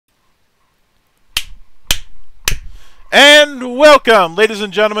And welcome, ladies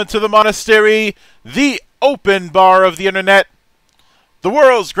and gentlemen, to the monastery, the open bar of the internet, the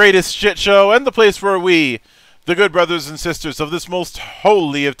world's greatest shit show, and the place where we, the good brothers and sisters of this most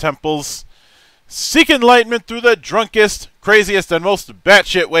holy of temples, seek enlightenment through the drunkest, craziest, and most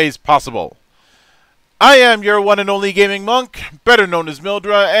batshit ways possible. I am your one and only gaming monk, better known as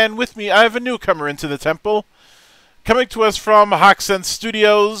Mildra, and with me I have a newcomer into the temple. Coming to us from Hoxsense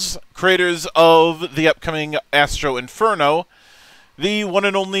Studios, creators of the upcoming Astro Inferno, the one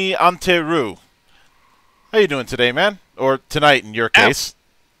and only Ante. How you doing today, man? Or tonight, in your case.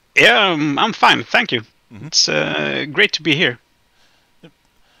 Yeah, I'm fine, thank you. It's great to be here.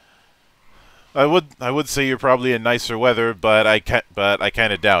 I would say you're probably in nicer weather, but I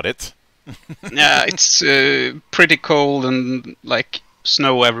kind of doubt it. Yeah, it's pretty cold and like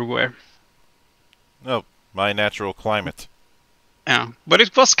snow everywhere. Oh, my natural climate. Yeah, but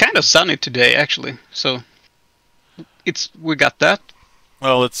it was kind of sunny today actually, so we got that.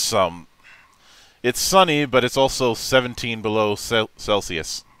 Well, it's sunny, but it's also 17 below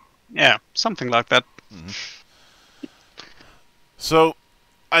Celsius. Yeah, something like that. So,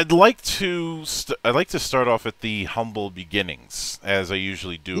 I'd like to start off at the humble beginnings, as I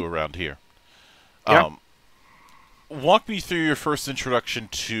usually do around here. Yeah. Walk me through your first introduction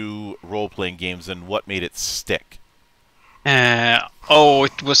to role-playing games and what made it stick. It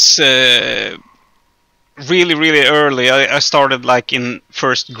was really, really early. I started like in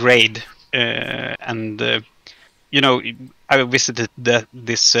first grade, and I visited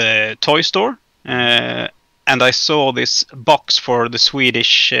this toy store, and I saw this box for the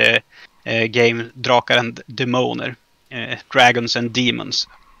Swedish game Drakar and Demoner, Dragons and Demons,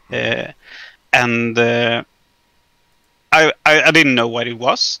 and I didn't know what it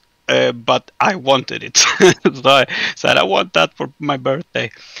was, but I wanted it. So I said I want that for my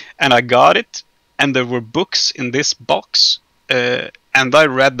birthday, and I got it. And there were books in this box, and I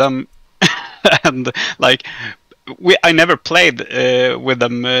read them, and like I never played with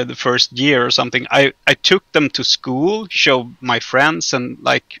them the first year or something. I took them to school, showed my friends, and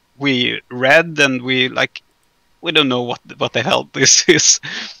like we read, and we don't know what the hell this is,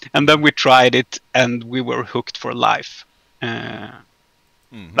 and then we tried it, and we were hooked for life.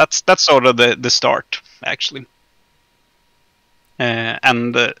 That's sort of the start actually,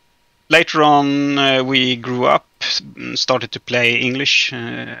 and later on we grew up, started to play English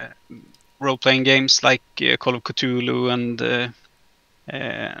role-playing games like Call of Cthulhu,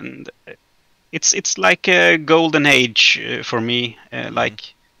 and it's like a golden age for me.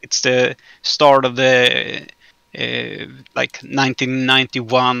 Like it's the start of the like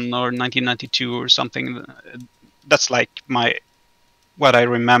 1991 or 1992 or something. That's like what I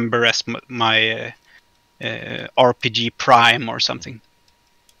remember as my RPG prime or something.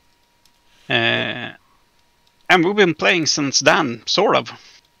 And we've been playing since then, sort of,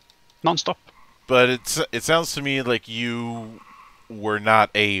 non-stop. But it sounds to me like you were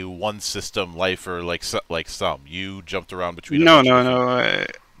not a one-system lifer like some. You jumped around between. No.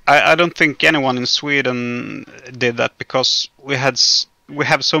 I don't think anyone in Sweden did that, because we have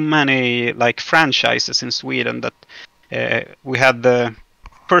so many like franchises in Sweden that we had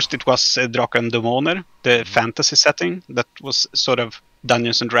first it was Drakar and Demoner, the fantasy setting that was sort of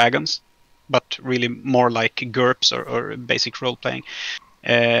Dungeons and Dragons, but really more like GURPS or basic role playing.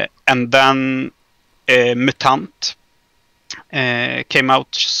 And then Mutant came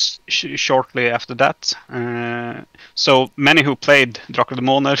out shortly after that. So many who played Drakar and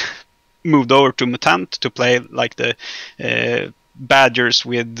Demoner moved over to Mutant to play like the Badgers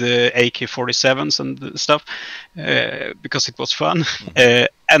with AK-47s and stuff, because it was fun.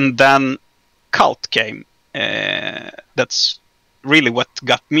 And then Cult came. That's really what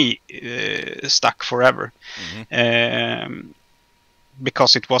got me stuck forever,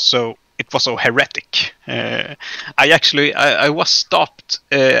 because it was so heretic. I was stopped,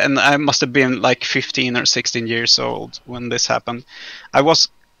 and I must have been like 15 or 16 years old when this happened. I was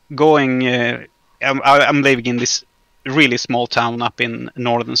going. I'm living in this really small town up in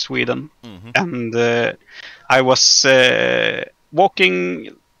northern Sweden, and I was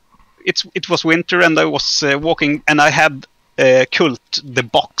walking. It was winter, and I was walking, and I had Cult the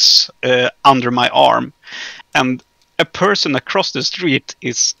box under my arm, and a person across the street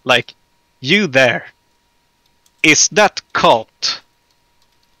is like, "You there? Is that Cult?"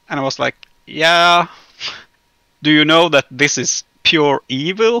 And I was like, "Yeah. Do you know that this is pure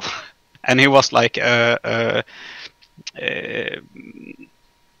evil?" And he was like a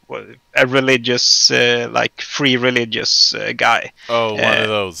religious, like free religious guy. Oh, one of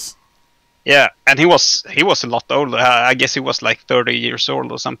those. Yeah, and he was a lot older. I guess he was like 30 years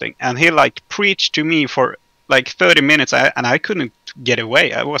old or something. And he like preached to me for like 30 minutes, and I couldn't get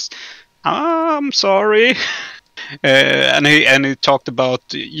away. I was, I'm sorry. And he talked about,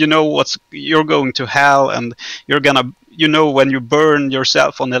 you're going to hell, and you're gonna, when you burn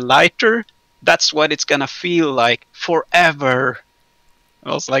yourself on a lighter, that's what it's gonna feel like forever.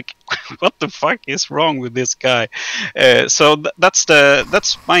 I was like, what the fuck is wrong with this guy? So that's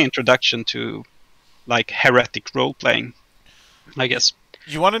my introduction to like heretic role playing, I guess.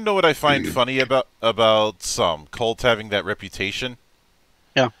 You want to know what I find funny about some cult having that reputation?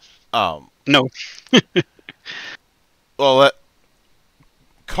 Yeah. No. Well, that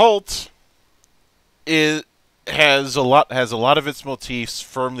cult has a lot of its motifs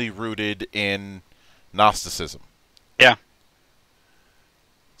firmly rooted in Gnosticism. Yeah.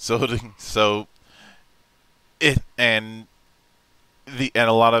 So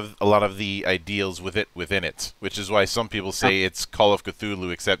a lot of the ideals within it, which is why some people say it's Call of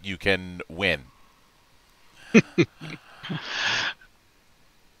Cthulhu, except you can win.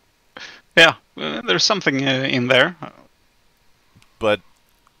 Yeah, there's something in there. But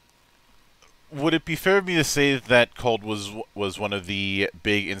would it be fair of me to say that cult was one of the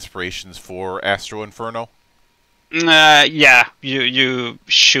big inspirations for Astro Inferno? Yeah, you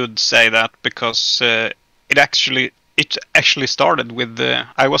should say that, because it actually started with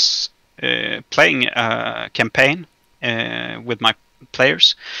I was playing a campaign with my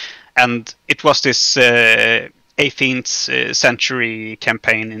players, and it was this 18th century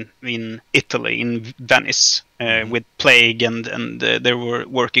campaign in Italy, in Venice, with plague, and they were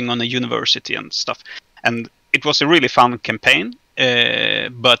working on a university and stuff, and it was a really fun campaign,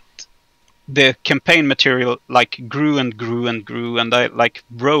 but the campaign material like grew and grew and grew, and I like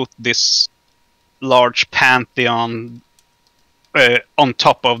wrote this large pantheon on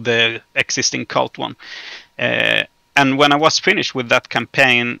top of the existing cult one. And when I was finished with that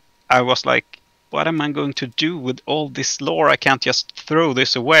campaign, I was like, what am I going to do with all this lore? I can't just throw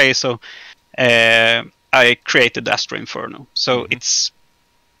this away. So I created Astro Inferno. So it's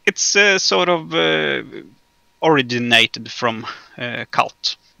sort of originated from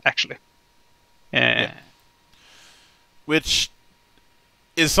cult, actually. Yeah. Which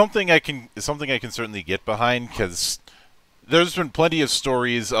is something I can certainly get behind, because there's been plenty of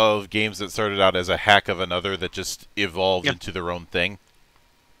stories of games that started out as a hack of another that just evolved into their own thing.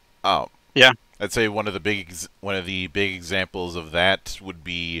 Yeah, I'd say one of the big examples of that would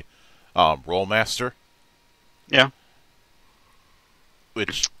be RandomTalkingBush. Yeah,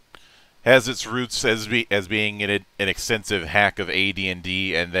 which has its roots as being an extensive hack of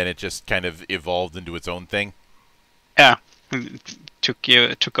AD&D, and then it just kind of evolved into its own thing. Yeah,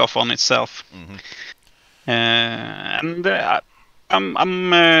 it took off on itself. And I'm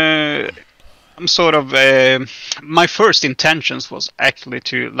sort of my first intentions was actually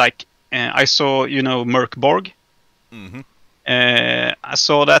to like I saw Merkborg. I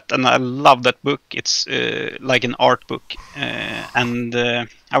saw that and I love that book. It's like an art book, and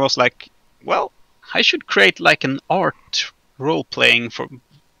I was like, well, I should create like an art role playing for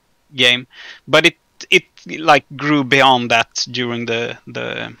game, but it like grew beyond that during the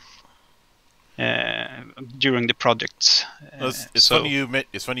project. It's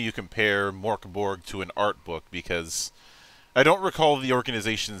funny you compare Morkborg to an art book, because I don't recall the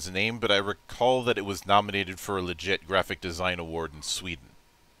organization's name, but I recall that it was nominated for a legit graphic design award in Sweden.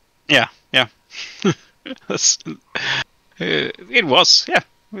 Yeah. It was, yeah.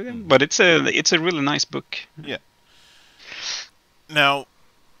 But it's a really nice book. Yeah. Now,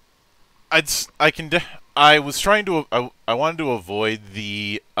 I wanted to avoid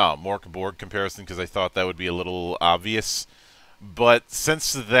the Morkborg comparison, because I thought that would be a little obvious. But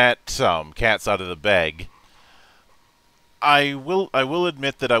since that cat's out of the bag, I will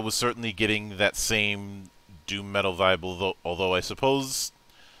admit that I was certainly getting that same doom metal vibe. Although I suppose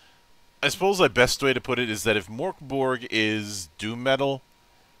the best way to put it is that if Morkborg is doom metal,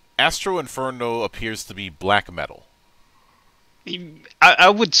 Astro Inferno appears to be black metal. I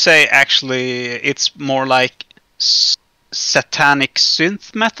would say actually it's more like satanic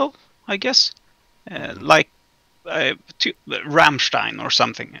synth metal, I guess, like Rammstein or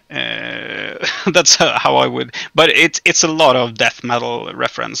something. That's how I would. But it's a lot of death metal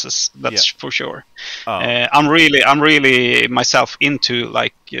references. That's for sure. I'm really myself into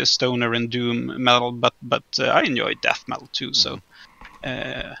like stoner and doom metal, but I enjoy death metal too. So.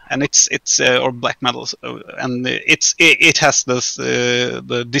 And it's or black metal, and it has this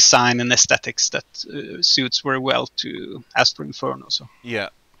the design and aesthetics that suits very well to Astro Inferno. So yeah,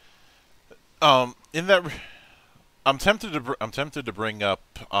 in that, I'm tempted to bring up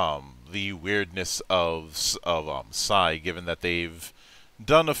the weirdness of Psy, given that they've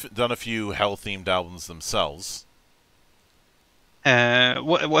done a few hell-themed albums themselves.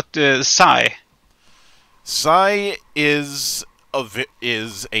 What Psy? Psy is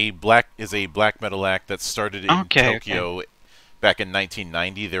a black metal act that started in Tokyo back in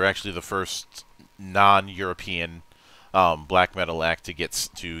 1990. They're actually the first non-European black metal act to get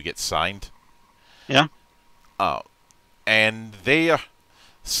signed. Yeah. And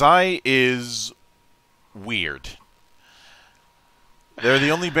Psy is weird. They're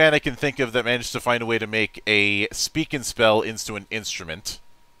the only band I can think of that managed to find a way to make a speak and spell into an instrument.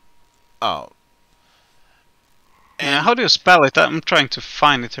 How do you spell it? I'm trying to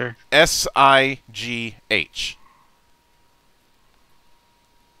find it here. SIGH.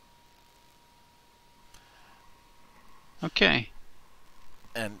 Okay.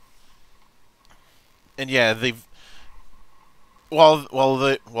 And yeah, they've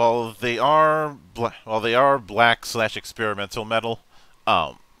while they are black/experimental metal,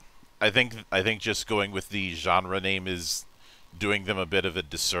 I think just going with the genre name is doing them a bit of a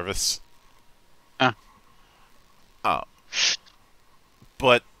disservice.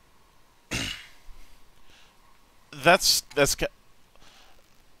 But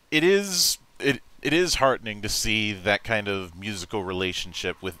it is heartening to see that kind of musical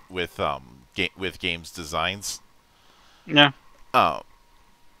relationship with games designs. Yeah.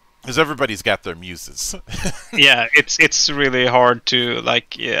 Because everybody's got their muses. Yeah, it's really hard to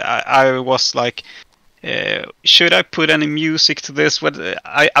like. Yeah, I was like, should I put any music to this? What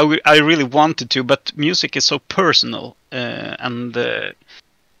I really wanted to, but music is so personal, and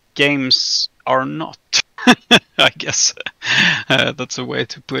games are not. I guess that's a way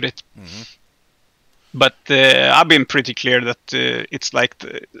to put it. Mm-hmm. But I've been pretty clear that it's like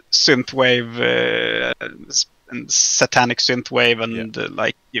the synthwave and satanic synthwave and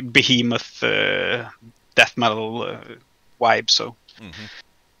like behemoth death metal vibe. So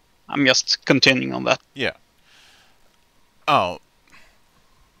I'm just continuing on that. Yeah. Oh.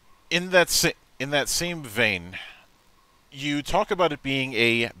 In that same vein, you talk about it being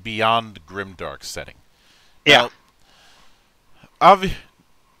a beyond grimdark setting. Yeah. Now,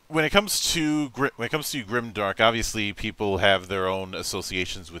 when it comes to grimdark, obviously people have their own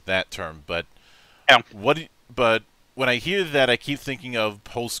associations with that term. But but when I hear that, I keep thinking of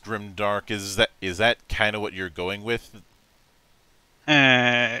post grimdark. Is that kind of what you're going with?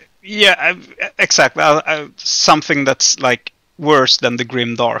 Yeah, exactly. Something that's like worse than the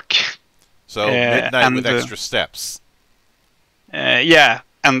grimdark. So midnight with extra steps. Yeah,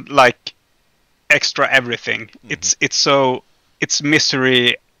 and like extra everything. It's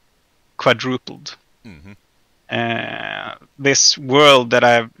misery quadrupled. This world that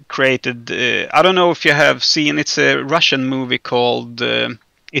I've created, I don't know if you have seen, it's a Russian movie called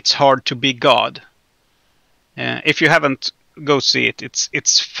It's Hard to Be God. If you haven't, go see it.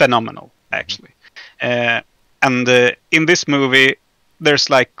 It's phenomenal, actually. And in this movie, there's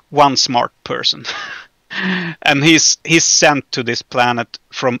like one smart person. And he's sent to this planet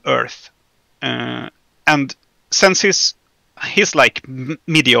from Earth. And since he's like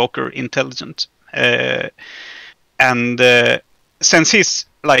mediocre intelligent, and since he's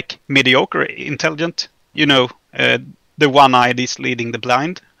like mediocre intelligent, the one-eyed is leading the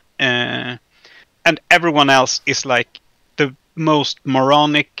blind, and everyone else is like the most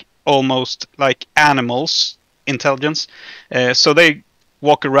moronic, almost like animals intelligence. So they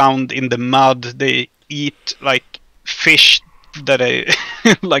walk around in the mud, they eat like fish that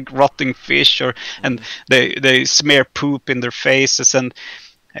like rotting fish, and they smear poop in their faces, and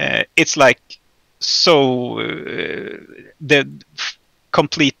it's like so the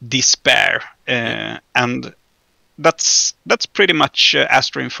complete despair, and that's pretty much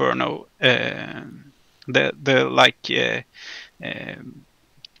Astro Inferno. The like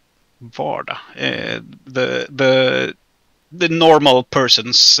Varda, the normal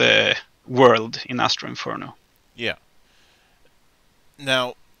person's world in Astro Inferno. Yeah.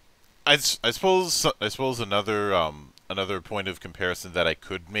 Now, I suppose another point of comparison that I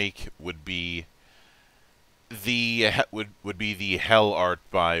could make would be the Hell art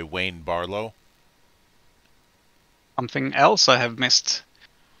by Wayne Barlow. Something else I have missed.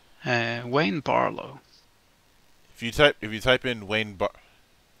 Wayne Barlow. If you type in Wayne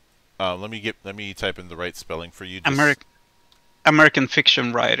let me type in the right spelling for you. American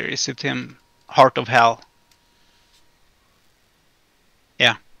fiction writer. Is it him? Heart of Hell.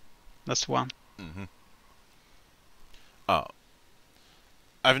 Yeah, that's the one.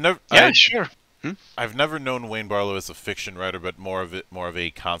 Sure. I've never known Wayne Barlow as a fiction writer, but more of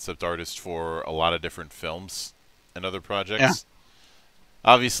a concept artist for a lot of different films and other projects.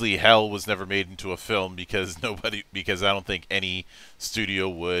 Obviously, Hell was never made into a film because I don't think any studio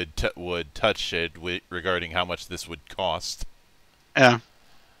would touch it regarding how much this would cost. Yeah.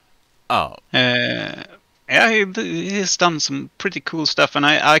 Oh. Yeah, he's done some pretty cool stuff, and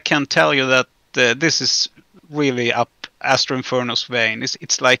I can tell you that this is really up Astro Inferno's vein.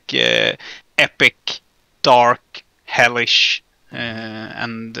 It's like epic, dark, hellish,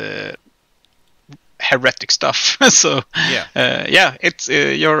 and heretic stuff. So yeah, it's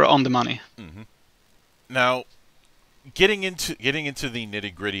you're on the money. Mm-hmm. Now, getting into the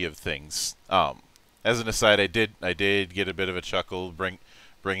nitty gritty of things. As an aside, I did get a bit of a chuckle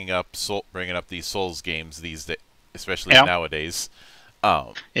bringing up these Souls games these days, especially nowadays.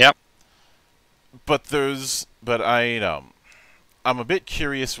 Yeah. I'm a bit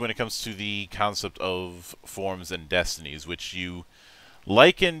curious when it comes to the concept of forms and destinies, which you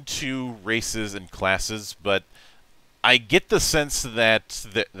liken to races and classes, but I get the sense that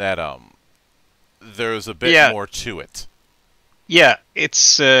there's a bit more to it. Yeah,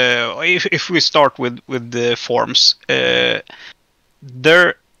 it's if we start with the forms,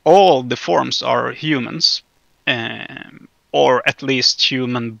 all the forms are humans, or at least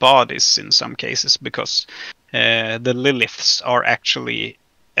human bodies in some cases, because the Liliths are actually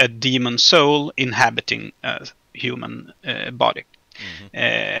a demon soul inhabiting a human body.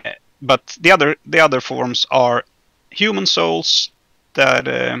 Mm-hmm. But the other forms are human souls that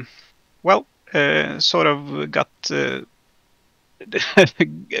sort of got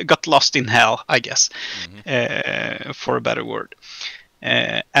got lost in hell, I guess, for a better word.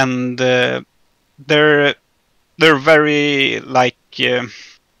 And they're very like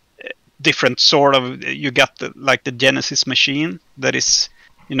different sort of. You got the Genesis machine that is,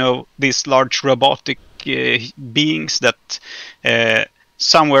 these large robotic beings that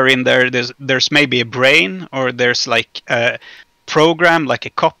somewhere in there there's maybe a brain, or there's like a program, like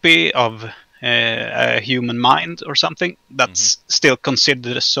a copy of a human mind or something that's still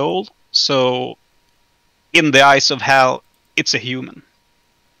considered a soul. So in the eyes of hell, it's a human.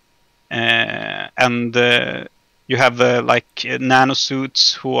 And you have like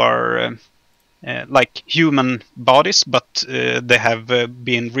nanosuits who are like human bodies, but they have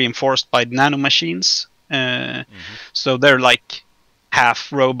been reinforced by nanomachines. So they're like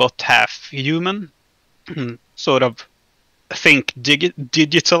half robot, half human, sort of think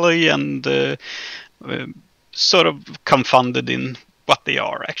digitally, and sort of confounded in what they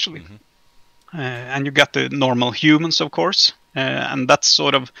are actually. And you got the normal humans, of course, and that's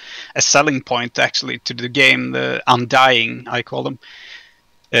sort of a selling point actually to the game, the Undying, I call them.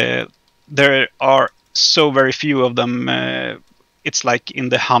 There are so very few of them, it's like in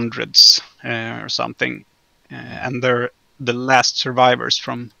the hundreds or something, and they're the last survivors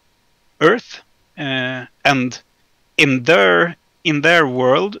from Earth, and in their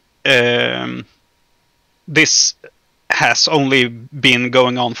world, this has only been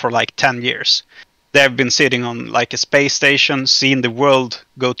going on for like 10 years. They've been sitting on like a space station, seen the world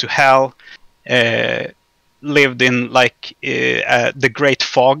go to hell, lived in like the Great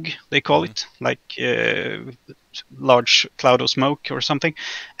Fog, they call it, like large cloud of smoke or something,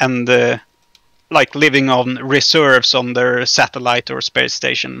 and like living on reserves on their satellite or space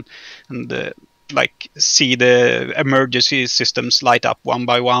station, and like see the emergency systems light up one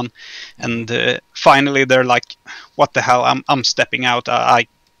by one, and finally they're like, what the hell, I'm stepping out,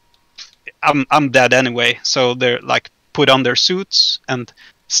 I'm dead anyway. So they're like put on their suits and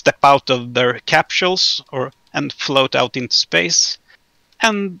step out of their capsules and float out into space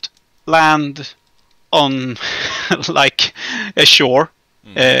and land on like a shore,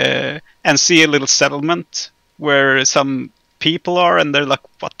 and see a little settlement where some people are, and they're like,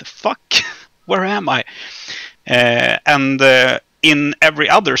 what the fuck? Where am I? And in every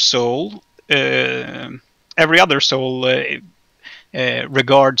other soul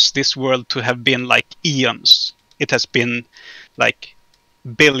regards this world to have been like eons. It has been like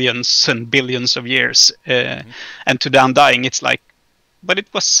billions and billions of years. And to the Undying, it's like, but it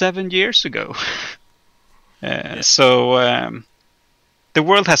was 7 years ago. So the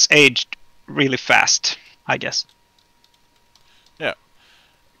world has aged really fast, I guess. Yeah.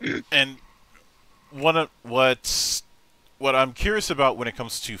 And what I'm curious about when it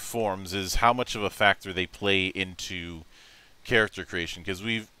comes to forms is how much of a factor they play into character creation, because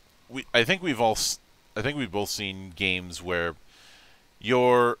I think we've both seen games where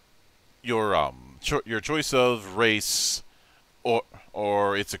your choice of race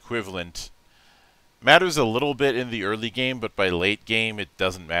or its equivalent matters a little bit in the early game, but by late game it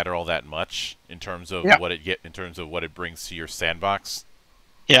doesn't matter all that much in terms of what it brings to your sandbox.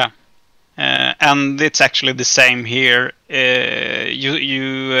 Yeah. and it's actually the same here.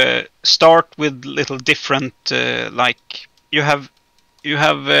 You start with little different like you have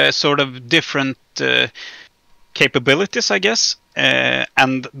sort of different capabilities, I guess,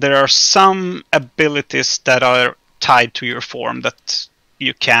 and there are some abilities that are tied to your form that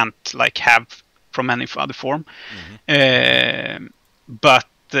you can't like have from any other form. But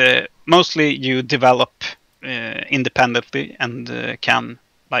mostly you develop independently and can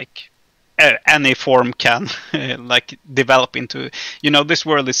like any form can like develop into, this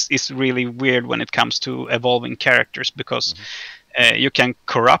world is really weird when it comes to evolving characters, because you can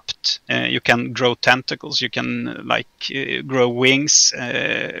corrupt, you can grow tentacles, you can grow wings.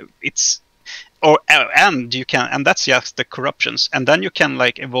 And you can, and that's just the corruptions, and then you can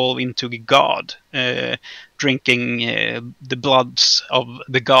like evolve into a god, drinking the bloods of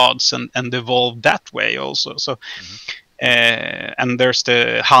the gods and evolve that way also. So and there's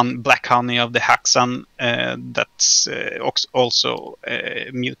the black honey of the Haxan that's also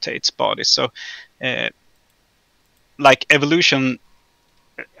mutates bodies. So like evolution,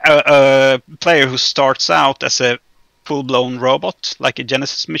 a player who starts out as a full-blown robot, like a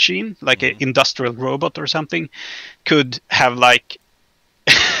Genesis machine, like an industrial robot or something, could have like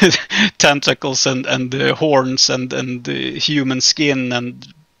tentacles and horns and human skin and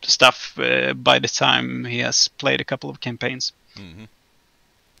stuff by the time he has played a couple of campaigns.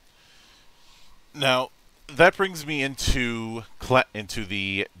 Now, that brings me into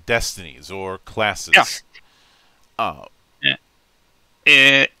the destinies or classes.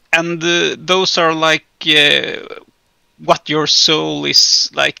 And those are like what your soul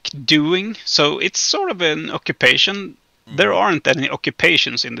is like doing. So it's sort of an occupation. There aren't any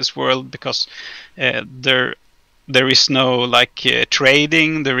occupations in this world because there is no like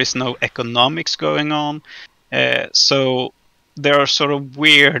trading, there is no economics going on. So there are sort of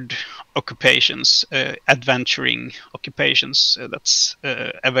weird occupations, adventuring occupations that's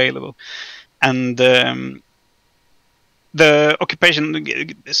available. And the occupation,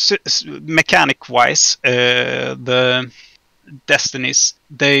 mechanic-wise, the destinies,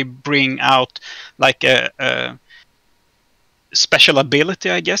 they bring out like a special ability,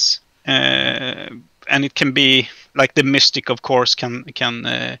 I guess, and it can be like the mystic, of course, can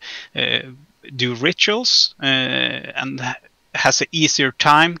do rituals and has an easier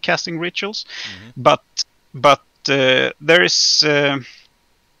time casting rituals, but there is.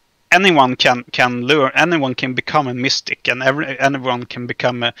 Anyone can learn. Anyone can become a mystic, and anyone can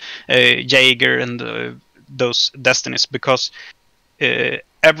become a Jaeger and those destinies, because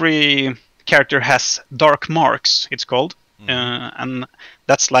every character has dark marks. It's called, and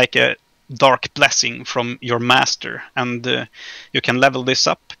that's like a dark blessing from your master, and you can level this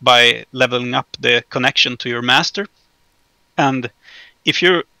up by leveling up the connection to your master. And if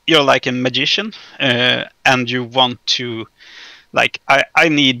you're like a magician and you want to, like, I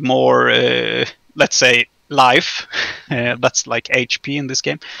need more, let's say, life. That's like HP in this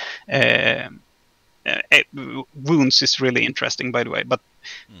game. Wounds is really interesting, by the way. But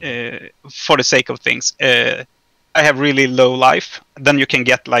for the sake of things, I have really low life. Then you can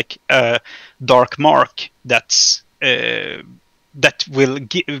get like a dark mark that will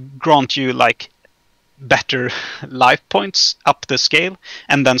grant you like better life points up the scale,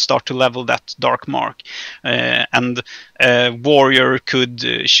 and then start to level that dark mark. And a warrior could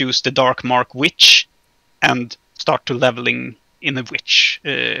choose the dark mark witch and start to leveling in a witch.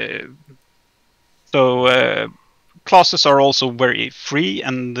 So classes are also very free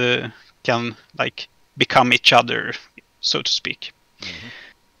and can like become each other, so to speak.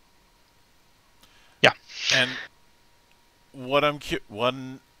 Yeah. And what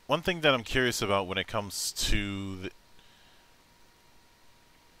one thing that I'm curious about when it comes to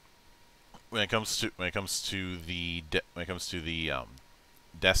the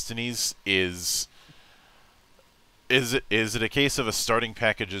destinies is it a case of a starting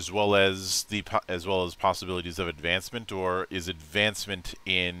package as well as possibilities of advancement, or is advancement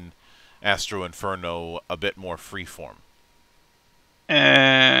in Astro Inferno a bit more freeform?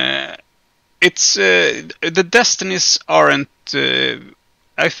 It's the destinies aren't.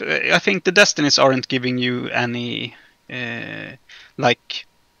 I think the destinies aren't giving you any like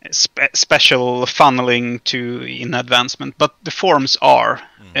special funneling to in advancement, but the forms are,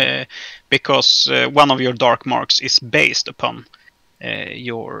 because one of your dark marks is based upon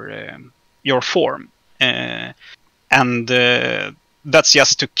your form, and that's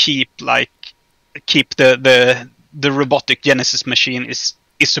just to keep the robotic Genesis machine is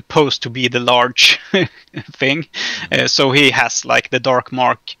supposed to be the large thing, so he has like the dark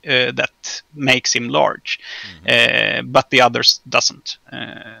mark that makes him large, but the others doesn't.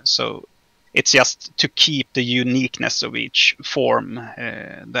 So It's just to keep the uniqueness of each form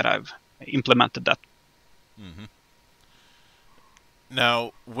that I've implemented that. Mm-hmm.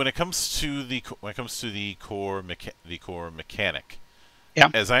 Now, when it comes to the core mechanic, yeah,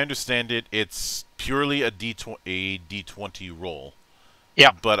 as I understand it, it's purely a D20 roll.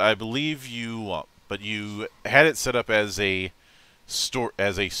 Yeah. But I believe you had it set up as a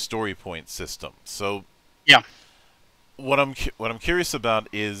story point system. So yeah. What I'm curious about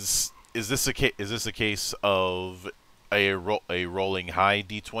is this a case of a rolling high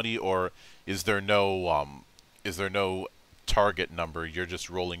D20, or is there no target number? You're just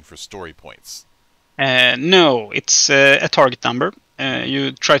rolling for story points. No, it's a target number.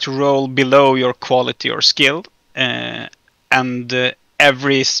 You try to roll below your quality or skill, and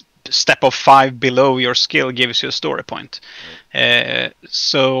every step of 5 below your skill gives you a story point. Right.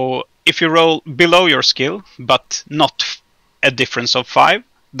 So if you roll below your skill, but not a difference of 5,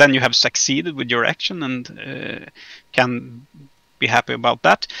 then you have succeeded with your action and can be happy about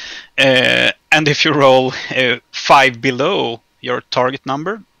that. And if you roll 5 below your target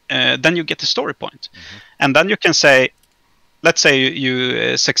number, then you get a story point. Mm-hmm. And then you can say, let's say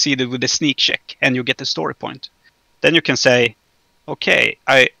you succeeded with a sneak check and you get a story point. Then you can say, okay,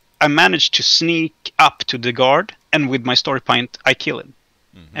 I managed to sneak up to the guard, and with my story point, I kill him.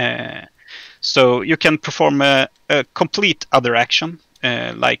 Mm-hmm. So you can perform a complete other action,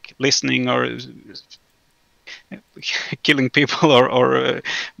 like listening or killing people or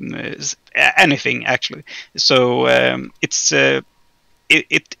anything, actually. So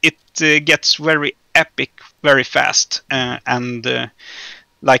it gets very epic very fast, and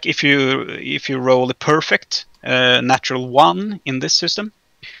like if you roll a perfect natural 1 in this system,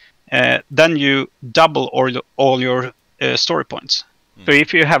 then you double all your story points. So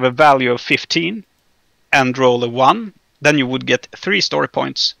if you have a value of 15 and roll a 1, then you would get 3 story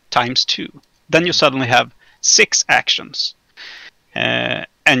points times 2. Then you suddenly have 6 actions, and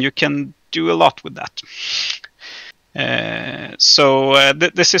you can do a lot with that. So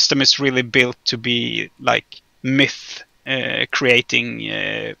the system is really built to be like myth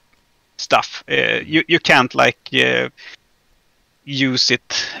creating stuff. You can't like use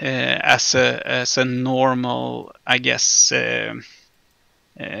it as a normal, I guess,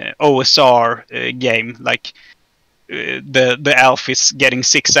 OSR game. Like the elf is getting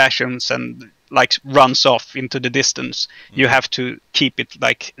 6 actions and like runs off into the distance. You have to keep it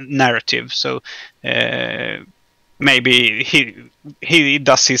like narrative. So maybe he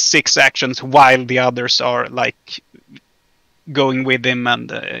does his 6 actions while the others are like going with him,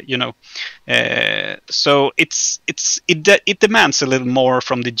 and so it demands a little more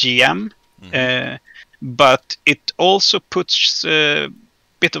from the GM, but it also puts a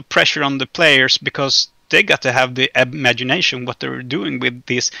bit of pressure on the players, because they got to have the imagination what they're doing with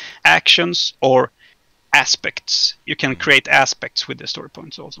these actions or aspects. You can create aspects with the story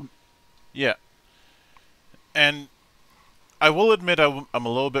points also. Yeah. And I will admit I'm a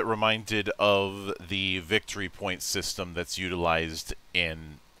little bit reminded of the victory point system that's utilized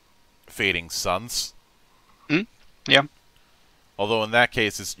in Fading Suns. Yeah. Although in that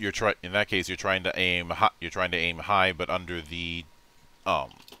case you're trying to aim high, but under the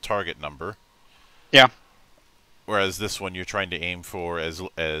target number. Yeah. Whereas this one you're trying to aim for as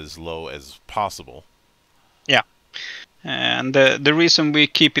low as possible. Yeah. And the reason we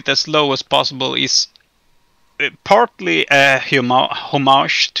keep it as low as possible is partly a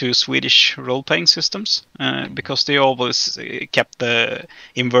homage to Swedish role-playing systems, because they always kept the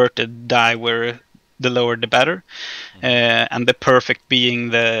inverted die where the lower the better, and the perfect being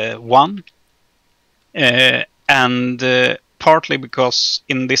the 1, and partly because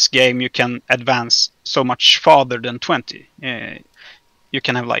in this game you can advance so much farther than 20. You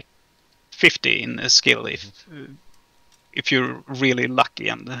can have like 50 in a skill if you're really lucky,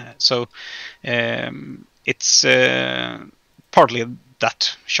 and so it's partly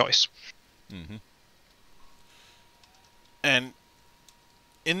that choice. And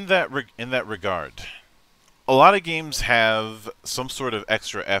in that regard, a lot of games have some sort of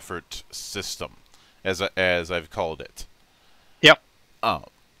extra effort system, as I've called it. Yep.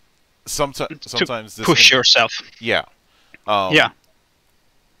 Sometimes this push yourself. Yeah. Yeah.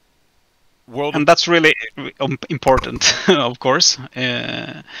 And that's really important, of course,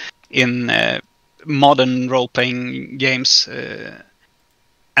 in modern role-playing games.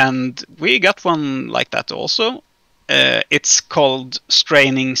 And we got one like that also. It's called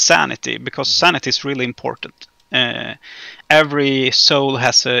straining sanity, because sanity is really important. Every soul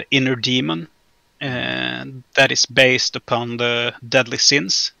has an inner demon that is based upon the deadly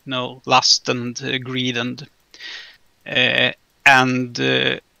sins, lust and greed, and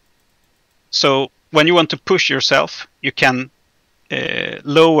So when you want to push yourself, you can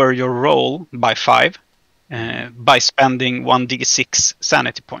lower your roll by 5 by spending 1d6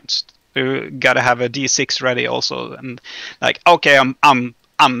 sanity points. You gotta have a d6 ready also, and like, okay, I'm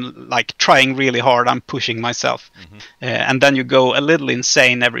like trying really hard. I'm pushing myself, and then you go a little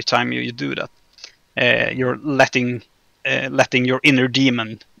insane every time you do that. You're letting your inner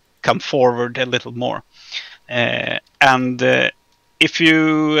demon come forward a little more, and if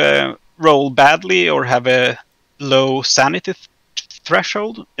you roll badly or have a low sanity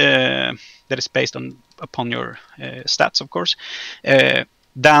threshold that is based upon your stats, of course,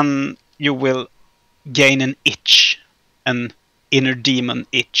 then you will gain an itch, an inner demon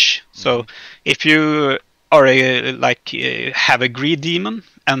itch. So if you are have a greed demon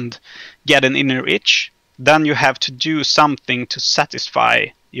and get an inner itch, then you have to do something to satisfy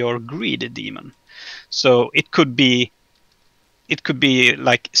your greed demon. So it could be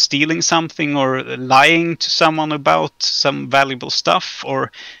like stealing something, or lying to someone about some valuable stuff,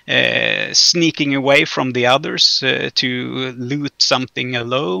 or sneaking away from the others to loot something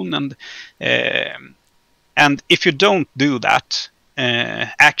alone. And if you don't do that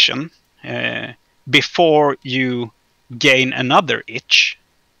action before you gain another itch,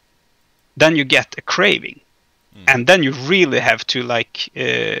 then you get a craving. And then you really have to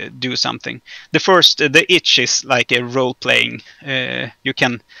do something. The itch is like a role playing. You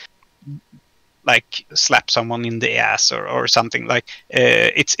can like slap someone in the ass or something. Like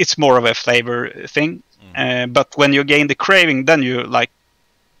it's more of a flavor thing. But when you gain the craving, then you like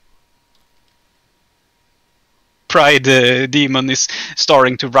Pride Demon is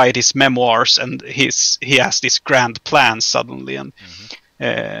starting to write his memoirs, and he has this grand plan suddenly, and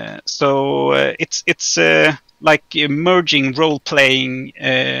so it's like merging role-playing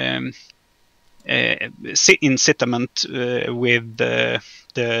incitament with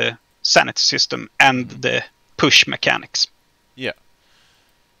the sanity system and the push mechanics. Yeah,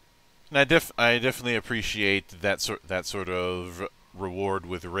 and I definitely appreciate that sort of reward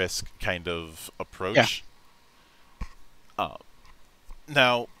with risk kind of approach. Yeah.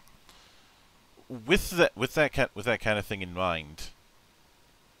 Now, with that kind of thing in mind,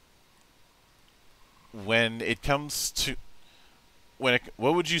 when it comes to what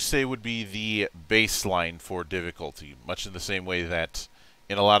would you say would be the baseline for difficulty? Much in the same way that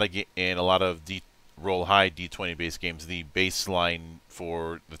in a lot of roll high D20 based games, the baseline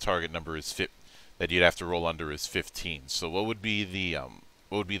for the target number is that you'd have to roll under is 15. So what would be the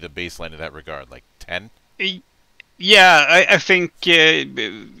baseline in that regard? Like 10? Yeah, I think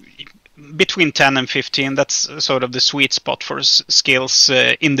between 10 and 15, that's sort of the sweet spot for skills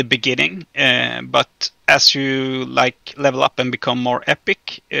in the beginning. But as you level up and become more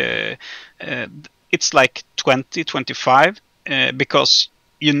epic, it's like 20, 25, because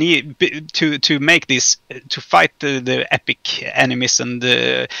you need to make this, to fight the epic enemies and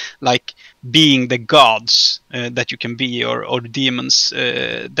being the gods that you can be, or the demons.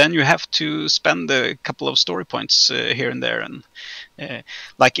 Then you have to spend a couple of story points here and there, and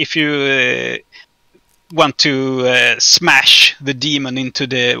if you want to smash the demon into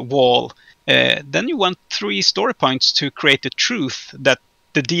the wall, then you want 3 story points to create the truth that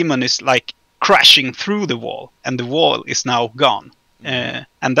the demon is crashing through the wall and the wall is now gone.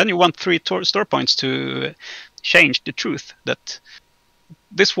 And then you want 3 story points to change the truth that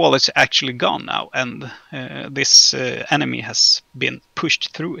this wall is actually gone now, and this enemy has been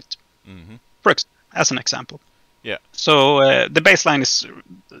pushed through it. As an example. Yeah. So the baseline is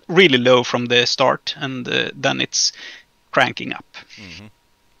really low from the start, and then it's cranking up.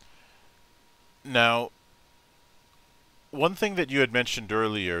 Now, one thing that you had mentioned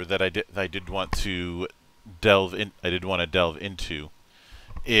earlier that I did want to delve into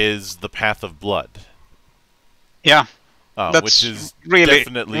is the Path of Blood. Yeah. That's which is really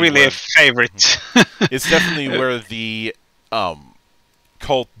definitely a favorite. It's definitely where the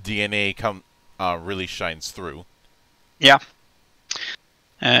cult DNA really shines through. Yeah.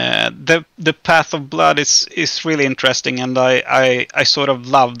 The Path of Blood is really interesting, and I sort of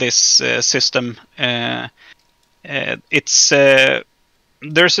love this system. It's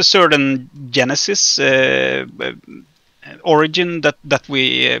there's a certain genesis origin that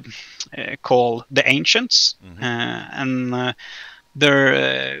we call the ancients, and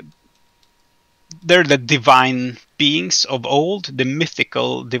they're the divine beings of old, the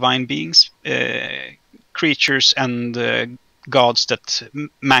mythical divine beings, creatures and gods that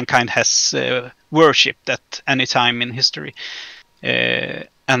mankind has worshipped at any time in history,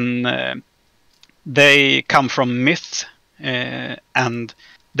 and they come from myth, and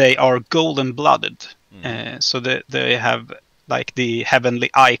they are golden blooded. So they have like the heavenly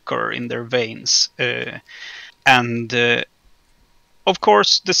ichor in their veins, and of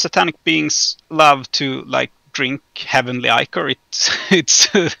course the satanic beings love to like drink heavenly ichor.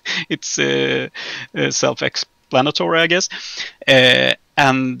 It's self-explanatory, I guess,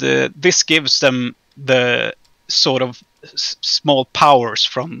 and this gives them the sort of small powers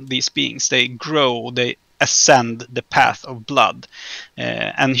from these beings. They grow, they ascend the path of blood,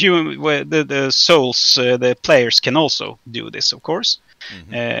 and the souls, the players can also do this, of course.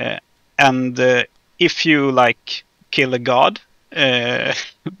 And if you like kill a god,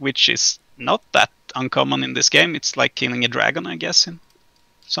 which is not that uncommon in this game, it's like killing a dragon, I guess, in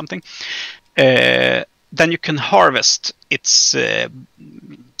something, then you can harvest its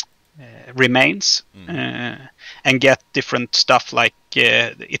remains and get different stuff like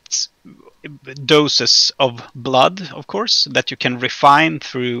its doses of blood, of course, that you can refine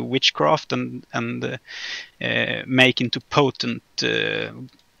through witchcraft and make into potent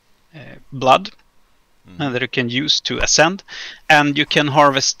blood that you can use to ascend. And you can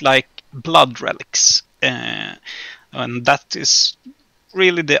harvest like blood relics, and that is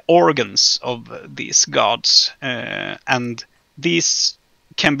really the organs of these gods, and these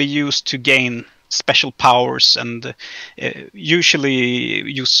can be used to gain special powers, and usually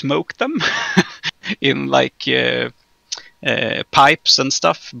you smoke them in like pipes and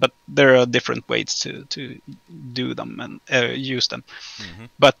stuff, but there are different ways to do them and use them.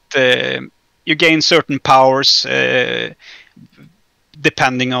 But you gain certain powers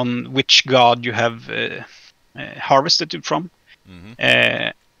depending on which god you have harvested it from.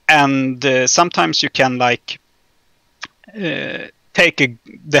 And sometimes you can like take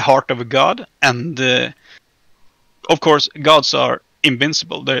the heart of a god, and of course gods are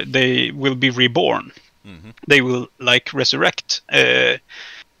invincible. They will be reborn. They will like resurrect,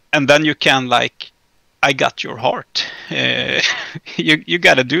 and then you can like, I got your heart. You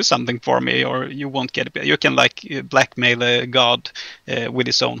got to do something for me, or you won't get it. You can like blackmail a god with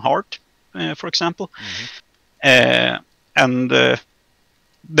his own heart, for example. And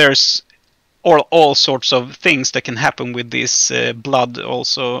there's all sorts of things that can happen with this blood.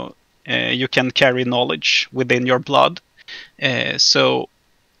 Also, you can carry knowledge within your blood. So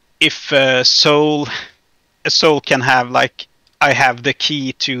if a soul can have like, I have the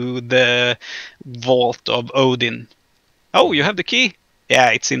key to the vault of Odin. Oh, you have the key?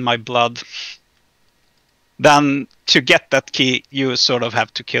 Yeah, it's in my blood. Then to get that key, you sort of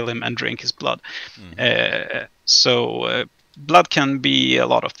have to kill him and drink his blood. So blood can be a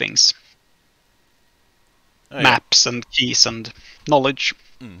lot of things. Maps and keys and knowledge.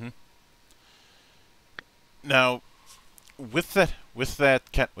 Now, with that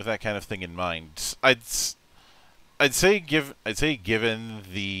kind of thing in mind, I'd say given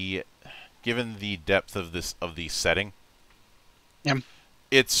the depth of the setting,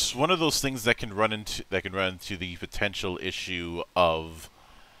 it's one of those things that can run into the potential issue of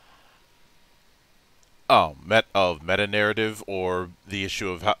meta narrative, or the issue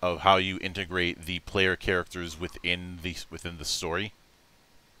of how you integrate the player characters within the story.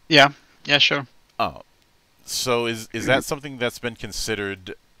 Yeah, sure. So is that something that's been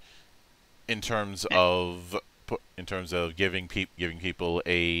considered in terms of giving people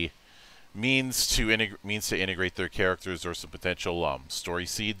a means to integrate their characters, or some potential story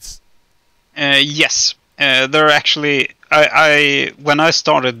seeds? Yes, there are actually. I when I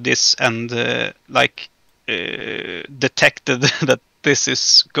started this and detected that this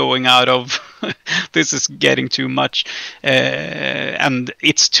is going out of this is getting too much, and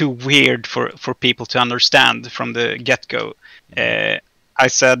it's too weird for people to understand from the get-go. I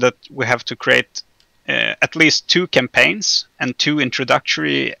said that we have to create at least 2 campaigns and 2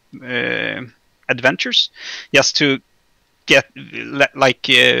 introductory adventures, just to get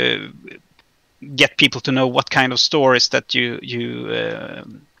people to know what kind of stories that you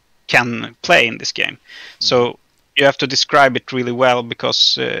can play in this game. So you have to describe it really well,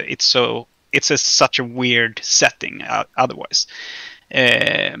 because it's such a weird setting otherwise.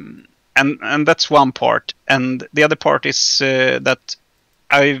 And that's one part. And the other part is that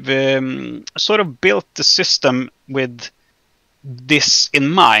I've sort of built the system with this in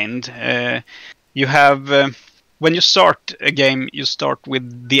mind. You have when you start a game, you start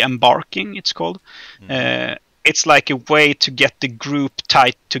with the embarking, it's called. It's like a way to get the group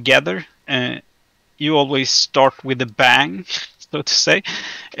tight together. You always start with a bang, so to say.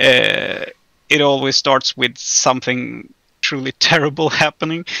 It always starts with something truly terrible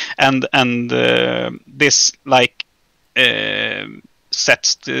happening, and this like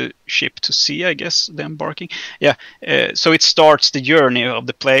sets the ship to sea, I guess, the embarking. So it starts the journey of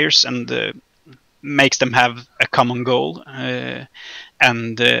the players, and makes them have a common goal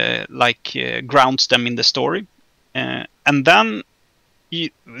and grounds them in the story. And then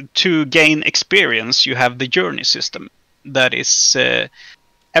to gain experience, you have the journey system. That is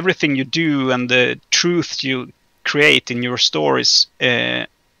everything you do and the truth you create in your stories,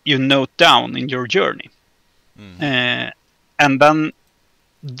 you note down in your journey. And then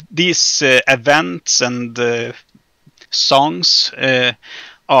these events and songs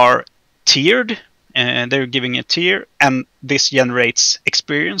are tiered. They're giving a tier, and this generates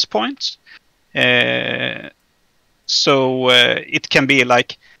experience points. So it can be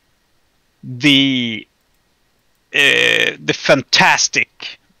like the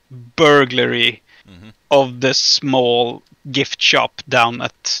fantastic burglary of the small gift shop down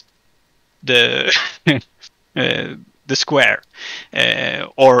at the the square,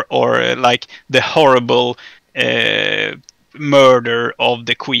 or like the horrible murder of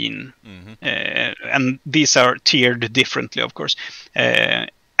the queen. And these are tiered differently, of course.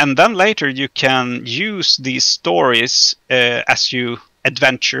 And then later you can use these stories as you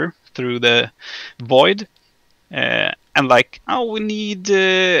adventure through the void. And like, oh, we need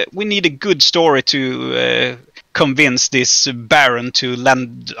a good story to convince this baron to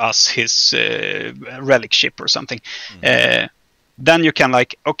lend us his relic ship or something. Then you can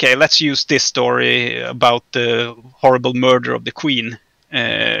like, okay, let's use this story about the horrible murder of the queen,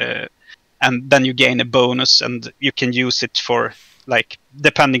 and then you gain a bonus, and you can use it for, like,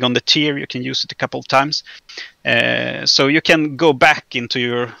 depending on the tier, you can use it a couple of times. So you can go back into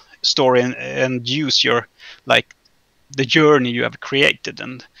your story and use your, like, the journey you have created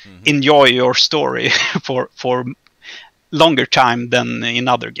and enjoy your story for longer time than in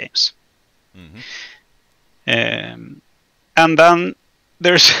other games. And then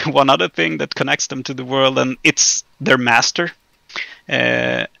there's one other thing that connects them to the world, and it's their master.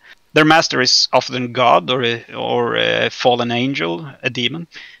 Their master is often God or a fallen angel, a demon.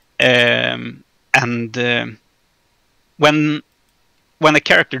 And when a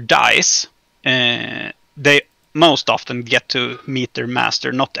character dies, they most often get to meet their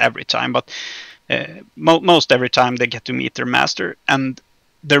master. Not every time, but most every time they get to meet their master, and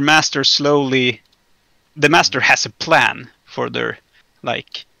their master the master has a plan for their,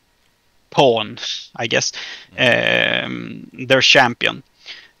 like, pawn, I guess, their champion.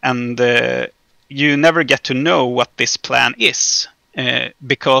 And you never get to know what this plan is,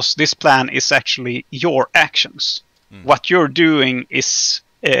 because this plan is actually your actions. What you're doing is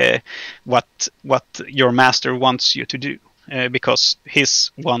what your master wants you to do, because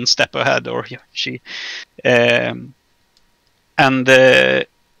he's one step ahead, or she. And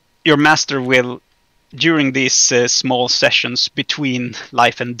your master will, during these small sessions between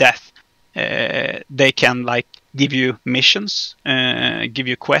life and death, they can, like, give you missions, give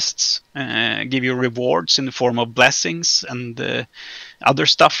you quests, give you rewards in the form of blessings and other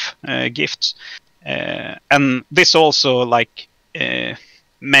stuff, gifts. And this also, like,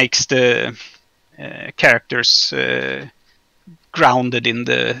 makes the characters grounded in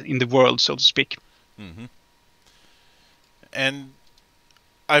the world, so to speak. And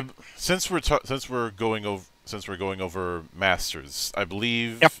since we're going over masters, I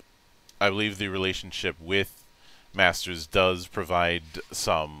believe the relationship with masters does provide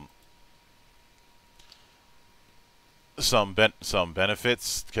some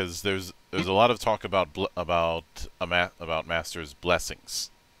benefits, because there's a lot of talk about masters' blessings.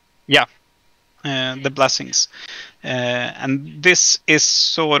 Yeah, the blessings, and this is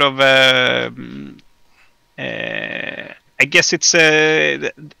sort of I guess it's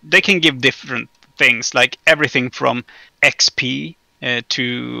they can give different things, like everything from XP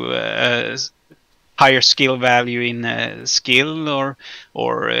to higher skill value in skill, or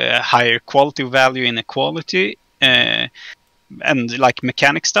higher quality value in equality, and like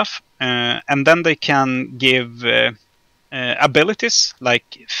mechanic stuff. And then they can give abilities, like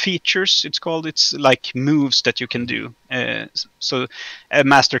features, it's called. It's like moves that you can do. So a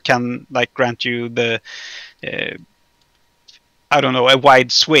master can, like, grant you the I don't know, a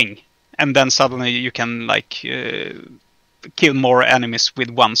wide swing, and then suddenly you can, like, kill more enemies with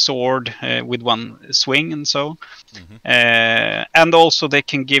one sword, with one swing, and so. And also they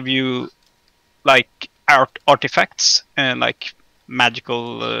can give you, like, artifacts, like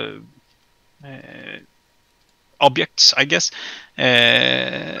magical objects, I guess,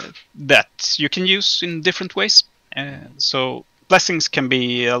 that you can use in different ways. So blessings can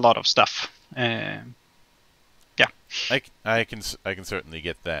be a lot of stuff. I can certainly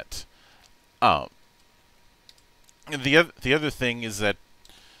get that. And the other thing is that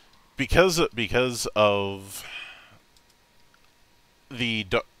because of the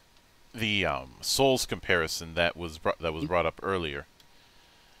Souls comparison that was brought up earlier.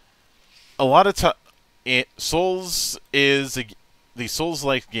 A lot of time, Souls is the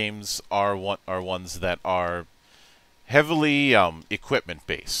Souls-like games are ones that are heavily equipment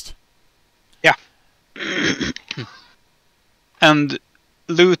based. Yeah. And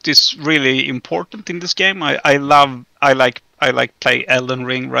loot is really important in this game. I like play Elden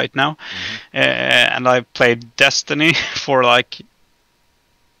Ring right now, and I've played Destiny for like,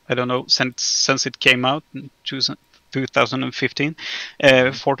 I don't know, since it came out in 2015,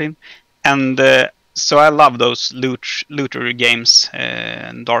 14, and so I love those looter games,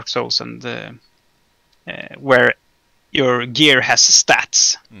 and Dark Souls, and where your gear has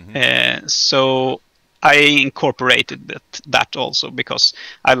stats. So I incorporated that also because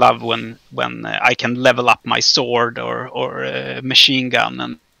I love when I can level up my sword or machine gun,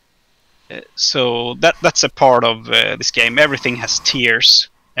 and so that's a part of this game. Everything has tiers.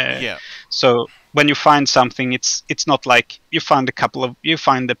 So when you find something, it's not like you find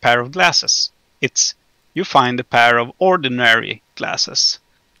a pair of glasses. It's you find a pair of ordinary glasses.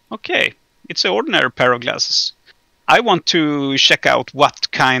 Okay, it's an ordinary pair of glasses. I want to check out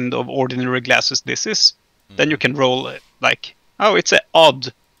what kind of ordinary glasses this is. Then you can roll like, oh, it's an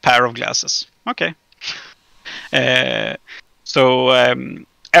odd pair of glasses. Okay. So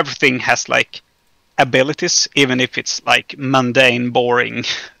everything has like abilities, even if it's like mundane, boring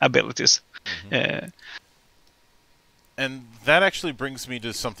abilities. And that actually brings me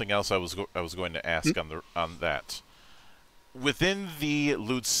to something else I was going to ask on that. Within the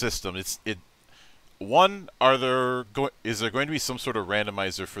loot system, is there going to be some sort of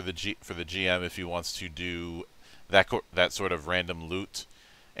randomizer for the GM if he wants to do that sort of random loot?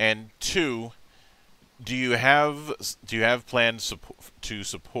 And 2, do you have plans to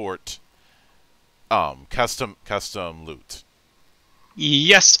support custom loot?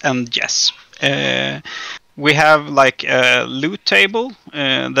 Yes and yes. We have like a loot table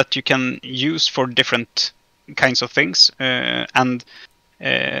that you can use for different kinds of things, and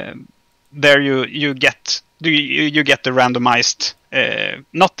there you get the randomized,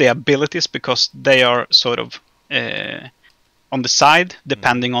 not the abilities, because they are sort of on the side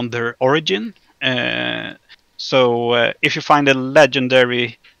depending on their origin. So if you find a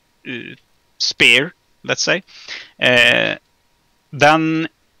legendary spear, let's say, then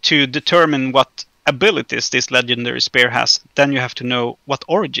to determine what abilities this legendary spear has, then you have to know what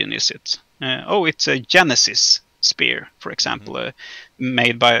origin is it. Oh, it's a Genesis spear, for example,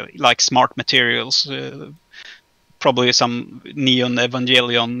 made by like smart materials, probably some Neon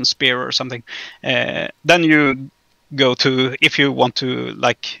Evangelion spear or something. Then you go to, if you want to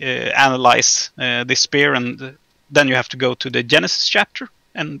like analyze this spear, and then you have to go to the Genesis chapter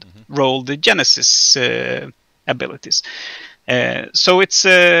and roll the Genesis abilities. So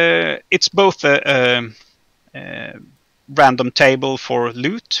it's both a random table for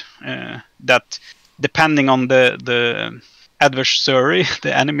loot that, depending on the adversary,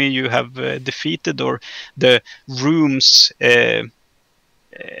 the enemy you have defeated, or the room's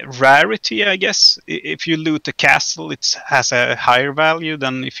rarity, I guess. If you loot a castle, it has a higher value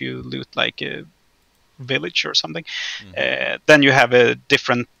than if you loot like a village or something. Then you have a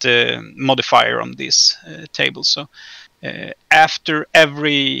different modifier on these tables. So after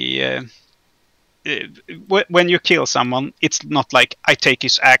every when you kill someone, it's not like I take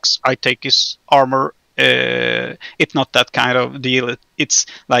his axe, I take his armor. It's not that kind of deal. It's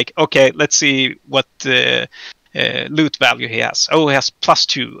like, okay, let's see what loot value he has. Oh, he has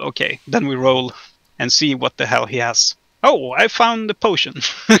 +2. Okay, then we roll and see what the hell he has. Oh, I found the potion.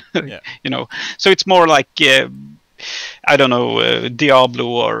 You know, so it's more like I don't know,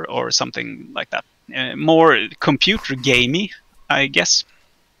 Diablo or something like that. More computer gamey, I guess.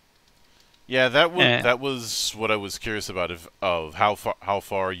 Yeah, that was what I was curious about, of how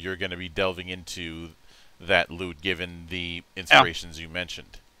far you're going to be delving into that loot, given the inspirations you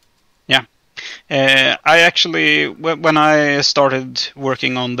mentioned. Yeah, I actually, when I started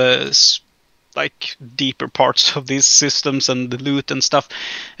working on the like deeper parts of these systems and the loot and stuff,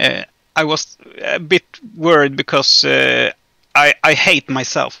 I was a bit worried because I hate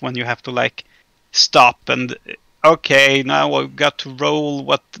myself when you have to like stop and okay, now I've got to roll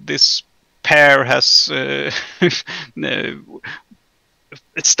what this pair has the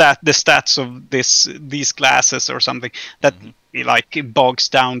stats of these classes or something that like bogs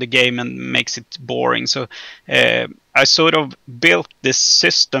down the game and makes it boring. So I sort of built this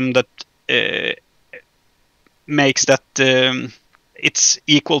system that makes that it's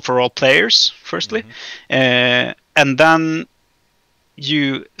equal for all players, firstly, and then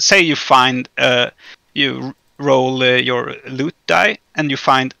you say you find you roll your loot die, and you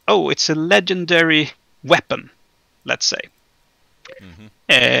find, oh, it's a legendary weapon, let's say.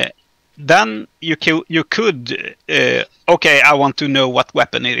 Then you could okay, I want to know what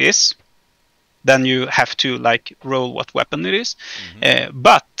weapon it is. Then you have to like roll what weapon it is.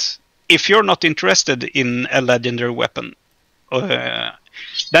 But if you're not interested in a legendary weapon,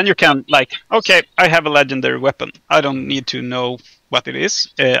 then you can like, okay, I have a legendary weapon. I don't need to know what it is.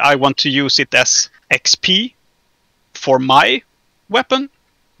 I want to use it as XP for my weapon.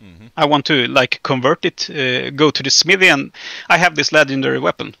 I want to like convert it, go to the smithy, and I have this legendary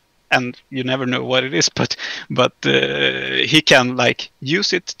weapon, and you never know what it is, but he can like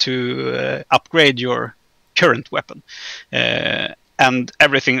use it to upgrade your current weapon, and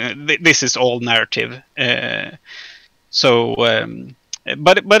everything. This is all narrative.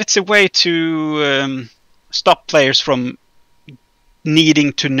 But it's a way to stop players from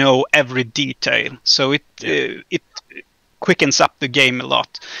needing to know every detail. So it quickens up the game a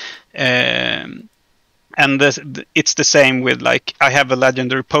lot. And it's the same with like, I have a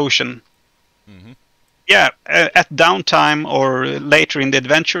legendary potion. Yeah, at downtime or later in the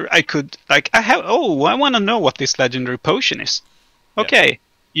adventure, I could like, I want to know what this legendary potion is. Okay,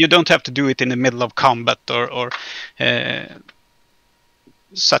 you don't have to do it in the middle of combat or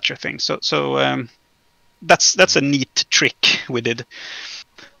such a thing. So that's a neat trick we did.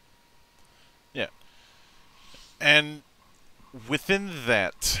 Yeah, and within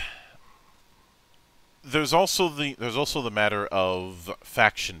that, there's also the matter of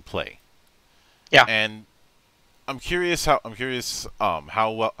faction play. Yeah, and I'm curious how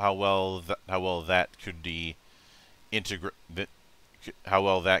well that could be how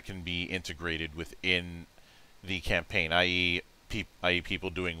well that can be integrated within the campaign, i.e., people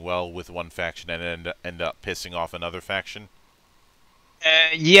doing well with one faction and end up pissing off another faction.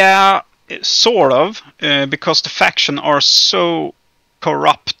 Yeah, sort of, because the faction are so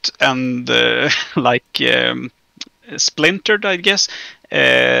corrupt and like splintered, I guess.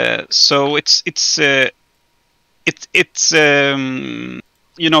 So it's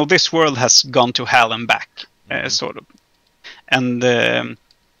you know, this world has gone to hell and back, sort of, and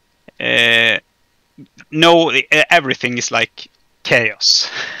no, everything is like chaos.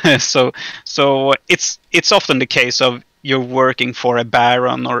 so it's often the case of you're working for a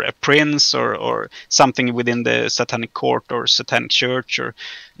baron or a prince or something within the satanic court or satanic church or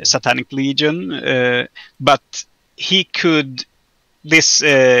satanic legion, but this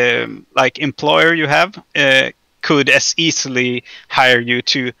like employer you have could as easily hire you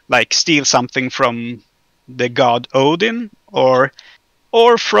to like steal something from the god Odin or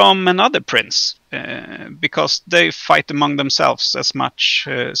from another prince, because they fight among themselves as much.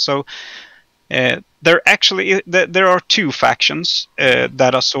 So there are two factions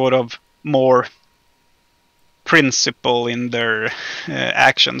that are sort of more principle in their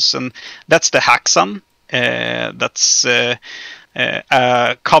actions, and that's the Haxan. That's a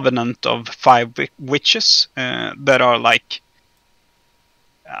covenant of 5 witches that are like,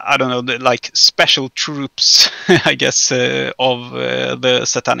 I don't know, like special troops, I guess, of the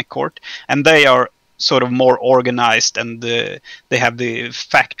Satanic Court, and they are sort of more organized, and they have the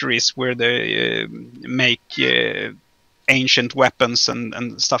factories where they make ancient weapons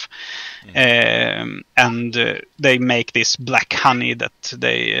and stuff, and they make this black honey that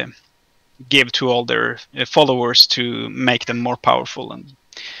they give to all their followers to make them more powerful,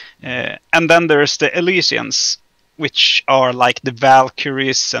 and then there's the Elysians, which are like the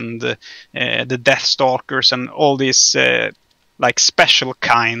Valkyries and the Deathstalkers and all these like special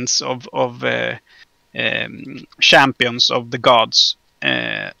kinds of champions of the gods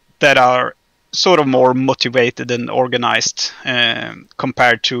that are sort of more motivated and organized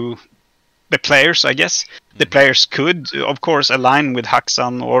compared to the players, I guess. The players could, of course, align with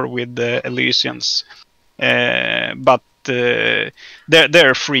Haxan or with the Elysians, but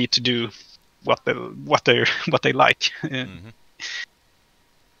they're free to do what they like.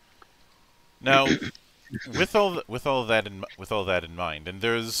 Now, with all that in mind, and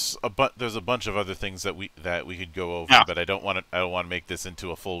there's a bunch of other things that we could go over, but I don't want to make this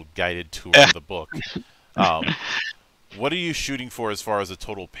into a full guided tour of the book. What are you shooting for as far as a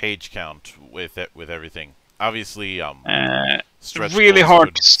total page count with everything? Obviously, really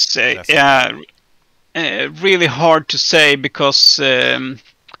hard to say. Yeah, really hard to say because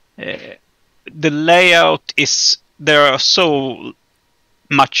the layout is, there are so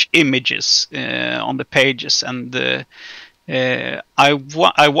much images on the pages, and I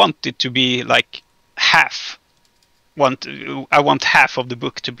want it to be like half. I want half of the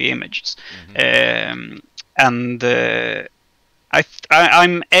book to be images, and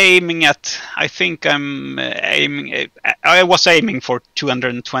I'm aiming at. I think I'm aiming. I was aiming for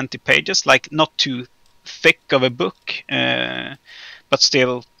 220 pages, like not too thick of a book, but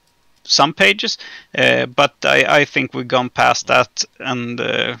still some pages. But I think we've gone past that, and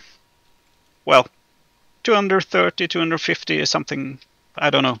well, 230, 250 or something. I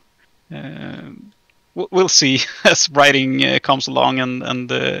don't know. We'll see as writing comes along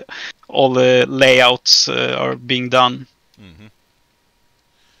and all the layouts are being done. Mm-hmm.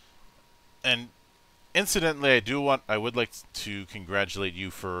 And incidentally, I would like to congratulate you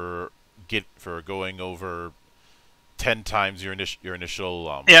for going over 10 times your initial your initial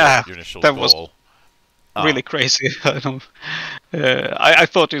that goal. Was really crazy. I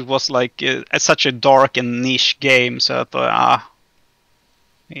thought it was like such a dark and niche game, so I thought,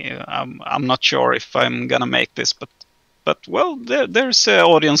 yeah, I'm not sure if I'm gonna make this, but well, there's an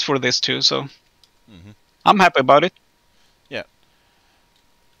audience for this too, so I'm happy about it. Yeah.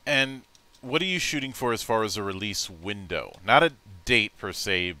 And what are you shooting for as far as a release window? Not a date per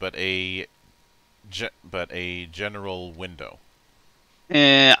se, but a general window.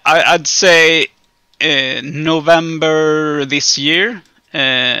 I'd say November this year,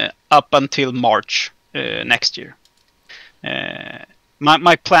 up until March next year.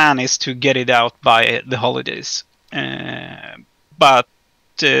 My plan is to get it out by the holidays, but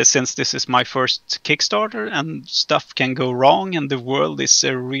since this is my first Kickstarter and stuff can go wrong and the world is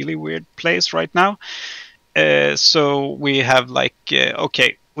a really weird place right now, so we have like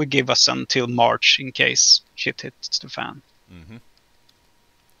okay, we give us until March in case shit hits the fan. Mm-hmm.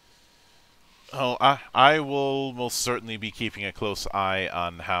 Oh, I will most certainly be keeping a close eye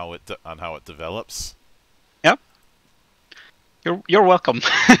on how it develops. Yep. You're welcome.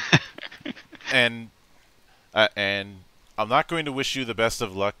 and I'm not going to wish you the best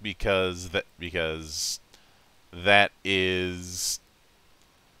of luck because that is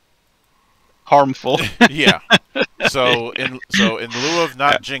harmful. Yeah. So in lieu of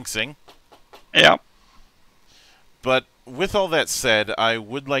not jinxing. Yeah. But with all that said, I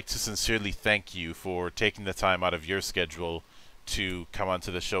would like to sincerely thank you for taking the time out of your schedule to come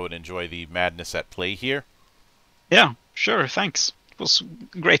onto the show and enjoy the madness at play here. Yeah, sure, thanks. It was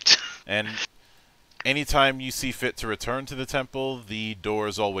great. And anytime you see fit to return to the temple, the door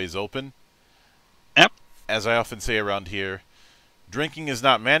is always open. Yep. As I often say around here, drinking is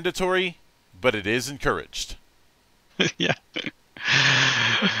not mandatory, but it is encouraged. Yeah.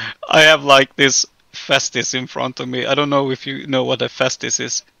 I have like this Festis in front of me. I don't know if you know what a Festis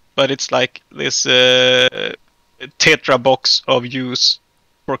is, but it's like this Tetra box of use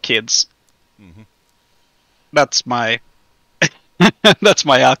for kids. Mm-hmm. That's my that's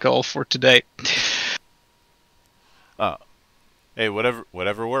my alcohol for today. Hey,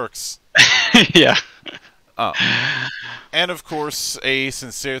 whatever works. Yeah. And of course, a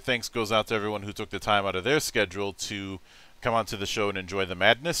sincere thanks goes out to everyone who took the time out of their schedule to come onto the show and enjoy the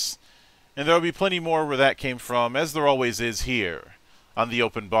madness. And there will be plenty more where that came from, as there always is here, on the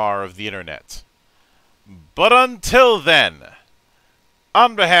open bar of the internet. But until then,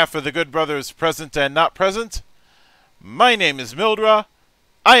 on behalf of the good brothers present and not present, my name is Mildra,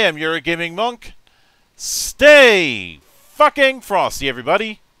 I am your gaming monk. Stay fucking frosty,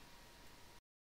 everybody.